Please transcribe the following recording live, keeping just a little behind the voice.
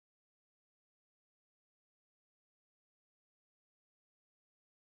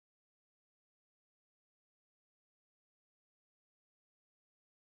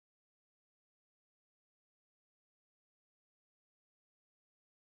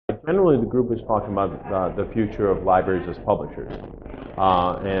Generally, the group is talking about the future of libraries as publishers.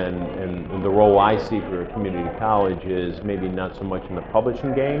 And the role I see for a community college is maybe not so much in the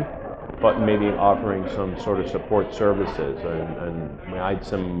publishing game, but maybe offering some sort of support services. And I had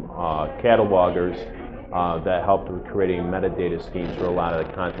some catalogers that helped with creating metadata schemes for a lot of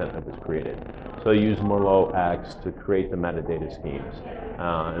the content that was created. So they use Monroe X to create the metadata schemes.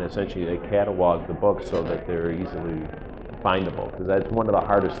 And essentially they catalog the books so that they're easily findable, because that's one of the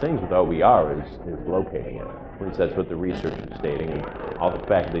hardest things with OER is locating it. At least that's what the research is stating, and all the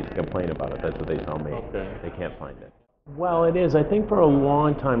faculty complain about it. That's what they tell me. Okay. They can't find it. Well, it is. I think for a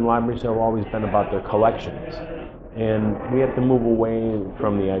long time, libraries have always been about their collections. And we have to move away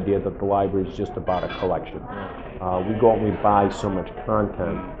from the idea that the library is just about a collection. We go out and we buy so much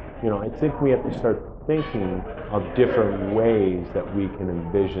content. I think we have to start thinking of different ways that we can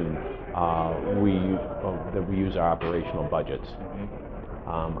envision that we use our operational budgets.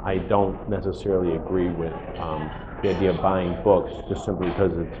 I don't necessarily agree with the idea of buying books just simply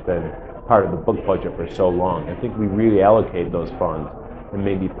because it's been part of the book budget for so long. I think we really allocate those funds and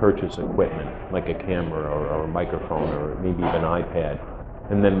maybe purchase equipment like a camera or a microphone or maybe even an iPad.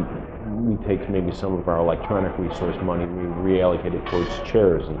 And then we take maybe some of our electronic resource money, we reallocate it towards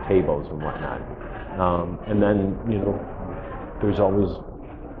chairs and tables and whatnot. And then, there's always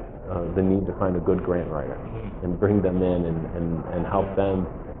the need to find a good grant writer and bring them in and help them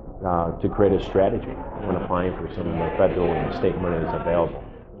to create a strategy when applying for some of the federal and state money that's available.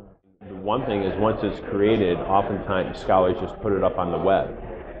 The one thing is once it's created, oftentimes scholars just put it up on the web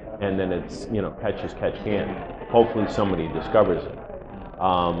and then it's, catch as catch can. Hopefully somebody discovers it.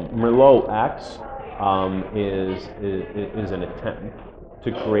 Monroe X is an attempt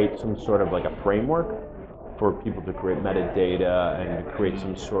to create some sort of like a framework for people to create metadata and to create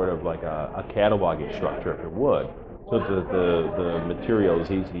some sort of like a cataloging structure, if it would, so that the material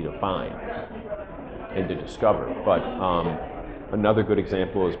is easy to find and to discover. But another good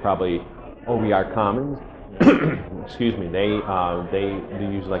example is probably OER Commons. Excuse me. They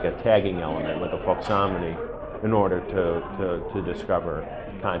use like a tagging element, like a Foxomony, in order to discover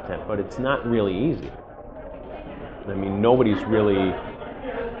content. But it's not really easy. I mean, nobody's really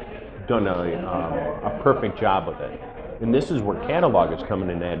done a perfect job with it. And this is where catalogers come in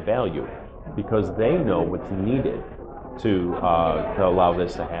and add value, because they know what's needed to allow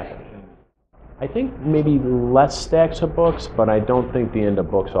this to happen. I think maybe less stacks of books, but I don't think the end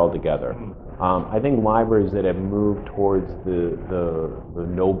of books altogether. I think libraries that have moved towards the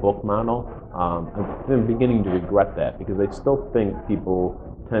no book model, I'm beginning to regret that, because I still think people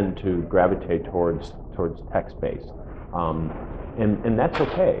tend to gravitate towards text-based. And that's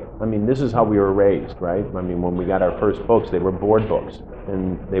okay. I mean, this is how we were raised, right? I mean, when we got our first books, they were board books,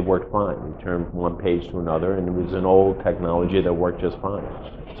 and they worked fine. We turned from one page to another, and it was an old technology that worked just fine.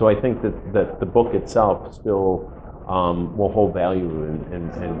 So I think that the book itself still will hold value and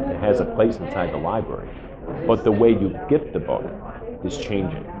it has a place inside the library. But the way you get the book is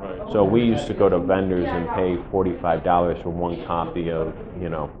changing. So we used to go to vendors and pay $45 for one copy of,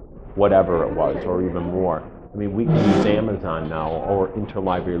 whatever it was, or even more. I mean, we can use Amazon now or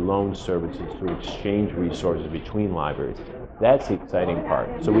interlibrary loan services to exchange resources between libraries. That's the exciting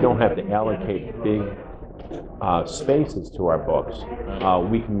part. So we don't have to allocate big spaces to our books.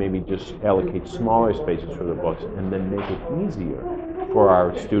 We can maybe just allocate smaller spaces for the books and then make it easier for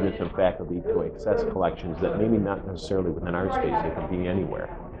our students and faculty to access collections that maybe not necessarily within our space, they can be anywhere,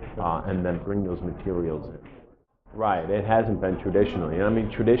 and then bring those materials in. Right, it hasn't been traditionally. I mean,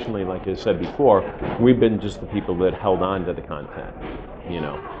 traditionally, like I said before, we've been just the people that held on to the content,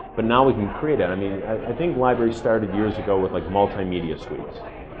 But now we can create it. I mean, I think libraries started years ago with like multimedia suites.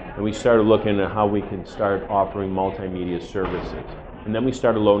 And we started looking at how we can start offering multimedia services. And then we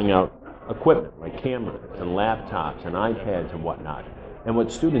started loading out equipment, like cameras and laptops and iPads and whatnot. And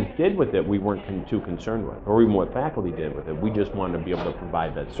what students did with it, we weren't too concerned with, or even what faculty did with it. We just wanted to be able to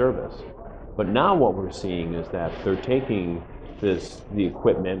provide that service. But now what we're seeing is that they're taking the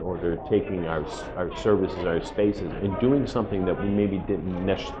equipment, or they're taking our services, our spaces, and doing something that we maybe didn't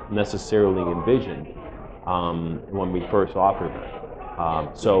necessarily envision when we first offered them.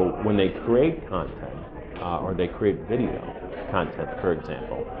 So when they create content, or they create video content, for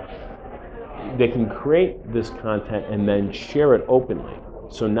example, they can create this content and then share it openly.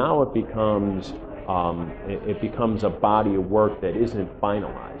 So now it becomes a body of work that isn't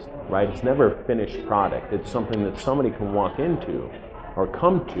finalized, right? It's never a finished product. It's something that somebody can walk into or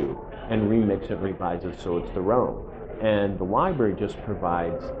come to and remix it, revise it so it's their own. And the library just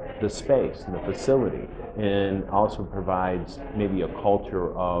provides the space and the facility, and also provides maybe a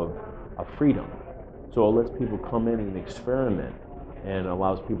culture of freedom. So it lets people come in and experiment and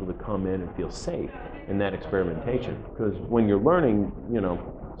allows people to come in and feel safe in that experimentation. Because when you're learning,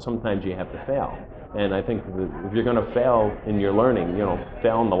 sometimes you have to fail. And I think that if you're going to fail in your learning,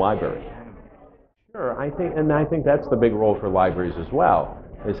 fail in the library. Sure, I think that's the big role for libraries as well,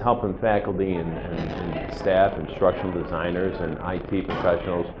 is helping faculty and staff, instructional designers, and IT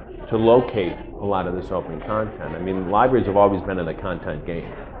professionals to locate a lot of this open content. I mean, libraries have always been in the content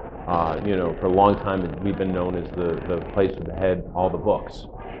game. For a long time, we've been known as the place that had all the books,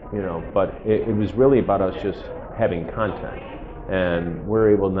 but it was really about us just having content. And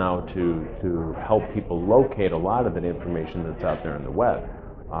we're able now to help people locate a lot of that information that's out there on the web.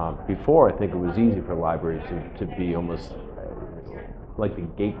 Before, I think it was easy for libraries to be almost like the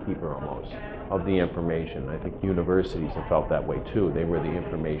gatekeeper almost of the information. I think universities have felt that way too. They were the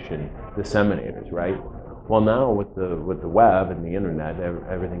information disseminators, right? Well, now with the web and the internet,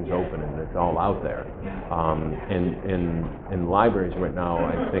 everything's open and it's all out there. And libraries right now,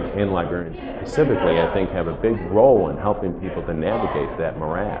 I think, and librarians specifically, I think, have a big role in helping people to navigate that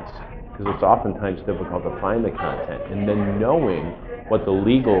morass, because it's oftentimes difficult to find the content, and then knowing what the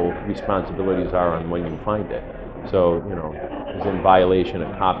legal responsibilities are on when you find it. So, is it in violation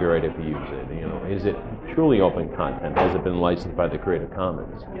of copyright if you use it? Is it truly open content? Has it been licensed by the Creative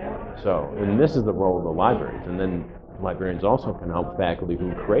Commons? So, and this is the role of the libraries. And then librarians also can help faculty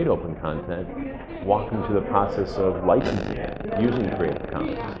who create open content walk them through the process of licensing it, using Creative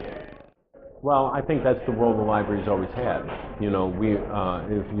Commons. Well, I think that's the role the libraries always had.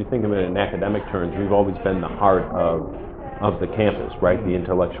 If you think of it in academic terms, we've always been the heart of the campus, right? The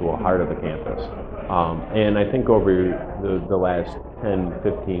intellectual heart of the campus. And I think over the last 10,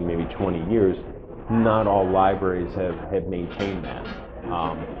 15, maybe 20 years, not all libraries have maintained that.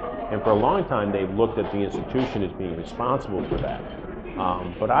 And for a long time, they've looked at the institution as being responsible for that.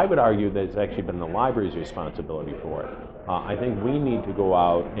 But I would argue that it's actually been the library's responsibility for it. I think we need to go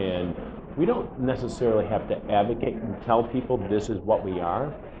out, and we don't necessarily have to advocate and tell people this is what we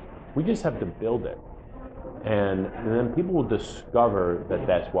are. We just have to build it. And then people will discover that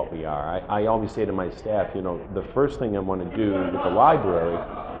that's what we are. I always say to my staff, the first thing I want to do with the library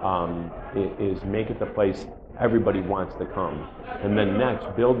is make it the place everybody wants to come. And then next,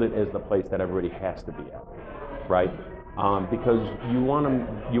 build it as the place that everybody has to be at, right? Because you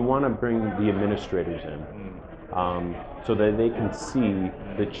want to bring the administrators in so that they can see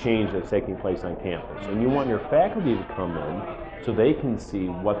the change that's taking place on campus. And you want your faculty to come in so they can see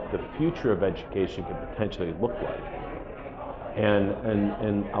what the future of education could potentially look like,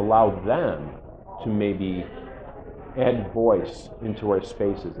 and allow them to maybe add voice into our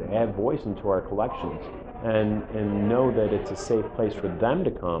spaces, add voice into our collections, and know that it's a safe place for them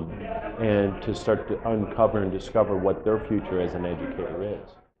to come and to start to uncover and discover what their future as an educator is.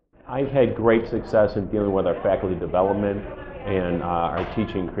 I've had great success in dealing with our faculty development and our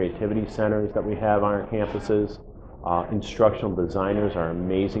teaching creativity centers that we have on our campuses. Instructional designers are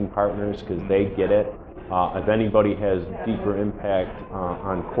amazing partners because they get it. If anybody has deeper impact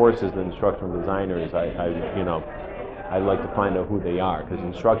on courses than instructional designers, I like to find out who they are, because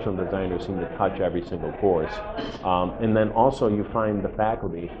instructional designers seem to touch every single course. And then also you find the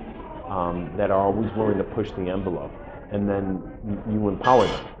faculty that are always willing to push the envelope, and then you empower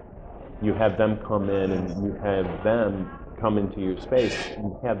them. You have them come in and you have them come into your space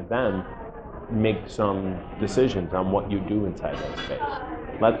and have them make some decisions on what you do inside that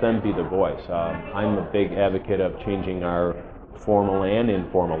space. Let them be the voice. I'm a big advocate of changing our formal and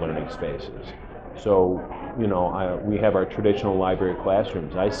informal learning spaces. So, we have our traditional library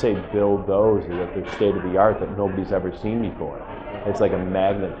classrooms. I say build those as if they're state-of-the-art that nobody's ever seen before. It's like a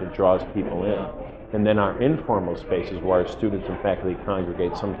magnet that draws people in. And then our informal spaces where our students and faculty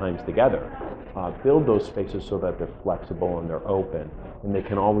congregate sometimes together. Build those spaces so that they're flexible and they're open and they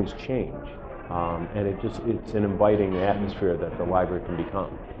can always change. And it's an inviting atmosphere that the library can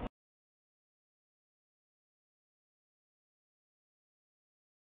become.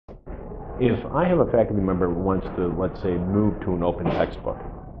 If I have a faculty member who wants to, let's say, move to an open textbook,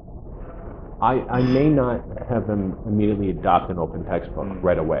 I may not have them immediately adopt an open textbook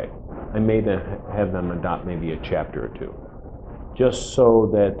right away. I may then have them adopt maybe a chapter or two, just so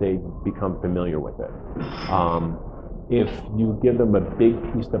that they become familiar with it. If you give them a big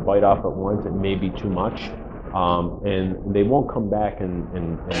piece to bite off at once, it may be too much, and they won't come back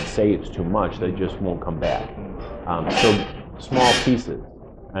and say it's too much. They just won't come back. So small pieces.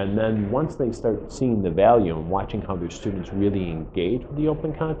 And then once they start seeing the value and watching how their students really engage with the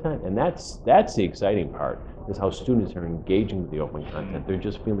open content, and that's the exciting part, is how students are engaging with the open content. They're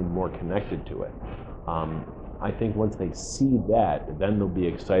just feeling more connected to it. I think once they see that, then they'll be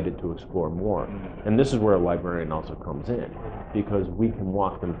excited to explore more. And this is where a librarian also comes in, because we can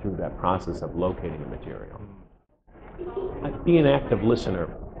walk them through that process of locating the material. Be an active listener.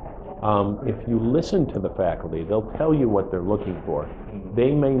 If you listen to the faculty, they'll tell you what they're looking for.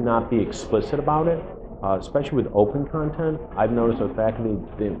 They may not be explicit about it, especially with open content. I've noticed with faculty,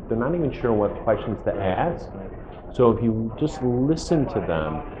 they're not even sure what questions to ask. So if you just listen to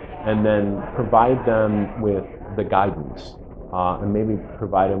them and then provide them with the guidance, and maybe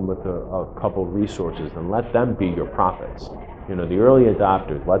provide them with a couple of resources, and let them be your prophets. You know, the early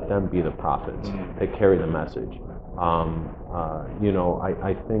adopters, let them be the prophets that carry the message. You know,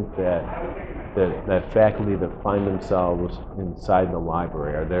 I think that faculty that find themselves inside the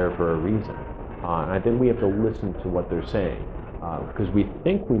library are there for a reason. And I think we have to listen to what they're saying, because we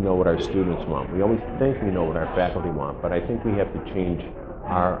think we know what our students want. We always think we know what our faculty want, but I think we have to change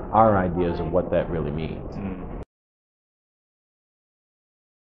our ideas of what that really means.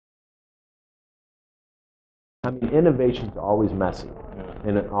 I mean, innovation's always messy,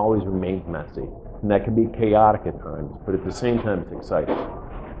 and it always remains messy. And that can be chaotic at times, but at the same time, it's exciting.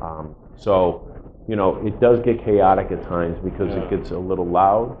 So, you know, it does get chaotic at times because it gets a little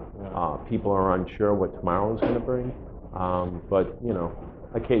loud. People are unsure what tomorrow is going to bring. But, you know,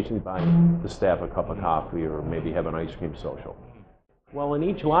 occasionally buy the staff a cup of coffee or maybe have an ice cream social. Well, in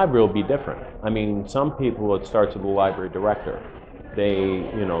each library will be different. I mean, some people, it starts with the library director. They,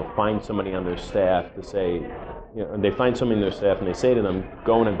 you know, find somebody on their staff to say, you know, they find somebody on their staff and they say to them,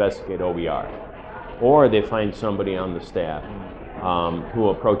 go and investigate OER. Or they find somebody on the staff who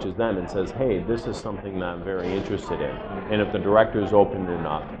approaches them and says, hey, this is something that I'm very interested in. And if the director is open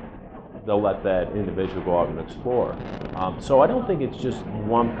enough, they'll let that individual go out and explore. So I don't think it's just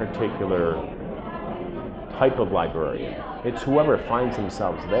one particular type of librarian. It's whoever finds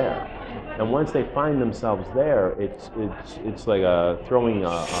themselves there. And once they find themselves there, it's like throwing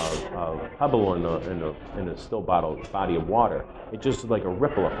a pebble in a still body of water. It's just like a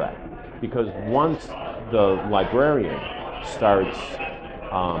ripple effect. Because once the librarian starts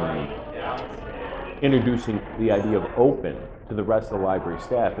introducing the idea of open to the rest of the library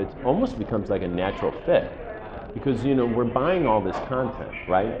staff, it almost becomes like a natural fit. Because, you know, we're buying all this content,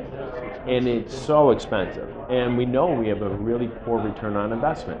 right? And it's so expensive. And we know we have a really poor return on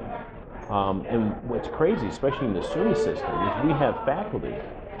investment. And what's crazy, especially in the SUNY system, is we have faculty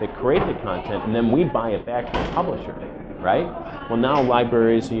that create the content and then we buy it back from the publisher, right? Well, now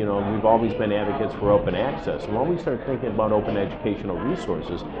libraries, you know, we've always been advocates for open access. And when we start thinking about open educational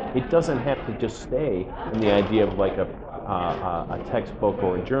resources, it doesn't have to just stay in the idea of like a textbook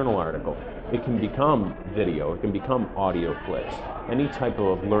or a journal article. It can become video, it can become audio clips, any type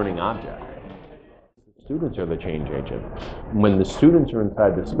of learning object. Students are the change agent. When the students are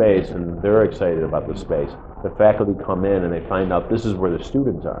inside the space and they're excited about the space, the faculty come in and they find out this is where the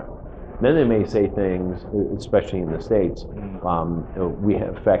students are. Then they may say things, especially in the States, we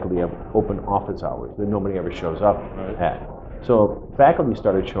have faculty have open office hours that nobody ever shows up at. So faculty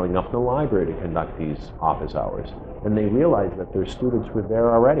started showing up in the library to conduct these office hours, and they realized that their students were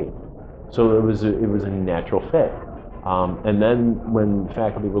there already. So it was a natural fit. And then when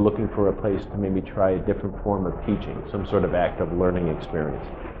faculty were looking for a place to maybe try a different form of teaching, some sort of active learning experience,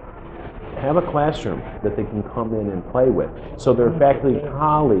 have a classroom that they can come in and play with. So their faculty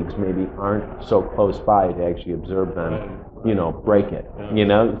colleagues maybe aren't so close by to actually observe them, you know, break it, you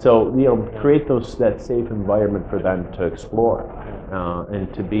know? So, you know, create that safe environment for them to explore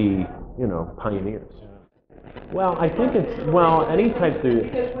and to be, you know, pioneers. Well, I think it's, well, anytime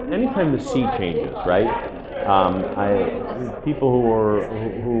the sea changes, right? People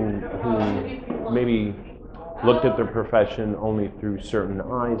who maybe looked at their profession only through certain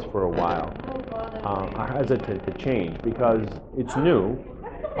eyes for a while are hesitant to change because it's new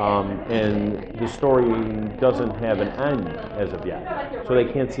and the story doesn't have an end as of yet. So they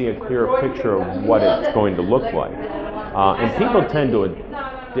can't see a clear picture of what it's going to look like. And people tend to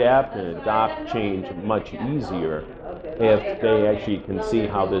adapt and adopt change much easier if they actually can see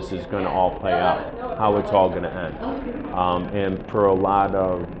how this is going to all play out, how it's all going to end. And for a lot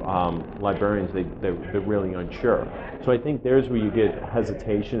of librarians, they're really unsure. So I think there's where you get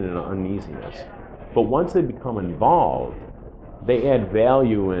hesitation and uneasiness. But once they become involved, they add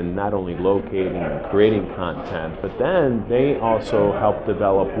value in not only locating and creating content, but then they also help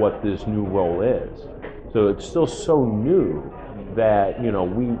develop what this new role is. So it's still so new that, you know,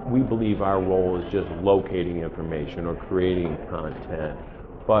 we believe our role is just locating information or creating content.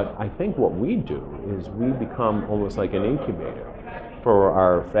 But I think what we do is we become almost like an incubator for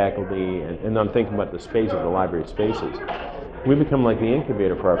our faculty, and I'm thinking about the space of the library spaces. we become like the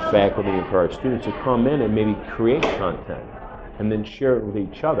incubator for our faculty and for our students to come in and maybe create content and then share it with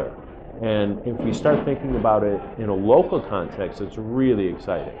each other. And if we start thinking about it in a local context, it's really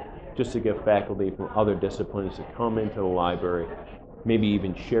exciting just to get faculty from other disciplines to come into the library, maybe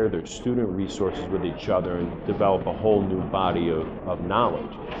even share their student resources with each other and develop a whole new body of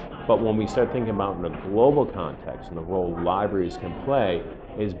knowledge. But when we start thinking about in a global context and the role libraries can play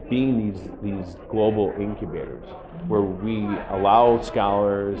is being these global incubators where we allow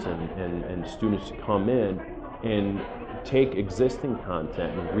scholars and students to come in and take existing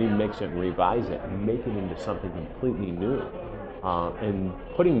content and remix it and revise it and make it into something completely new. And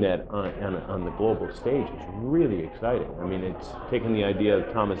putting that on the global stage is really exciting. I mean, it's taking the idea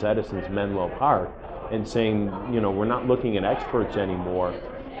of Thomas Edison's Menlo Park and saying, we're not looking at experts anymore.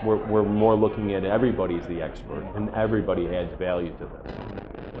 We're more looking at everybody's the expert and everybody adds value to them.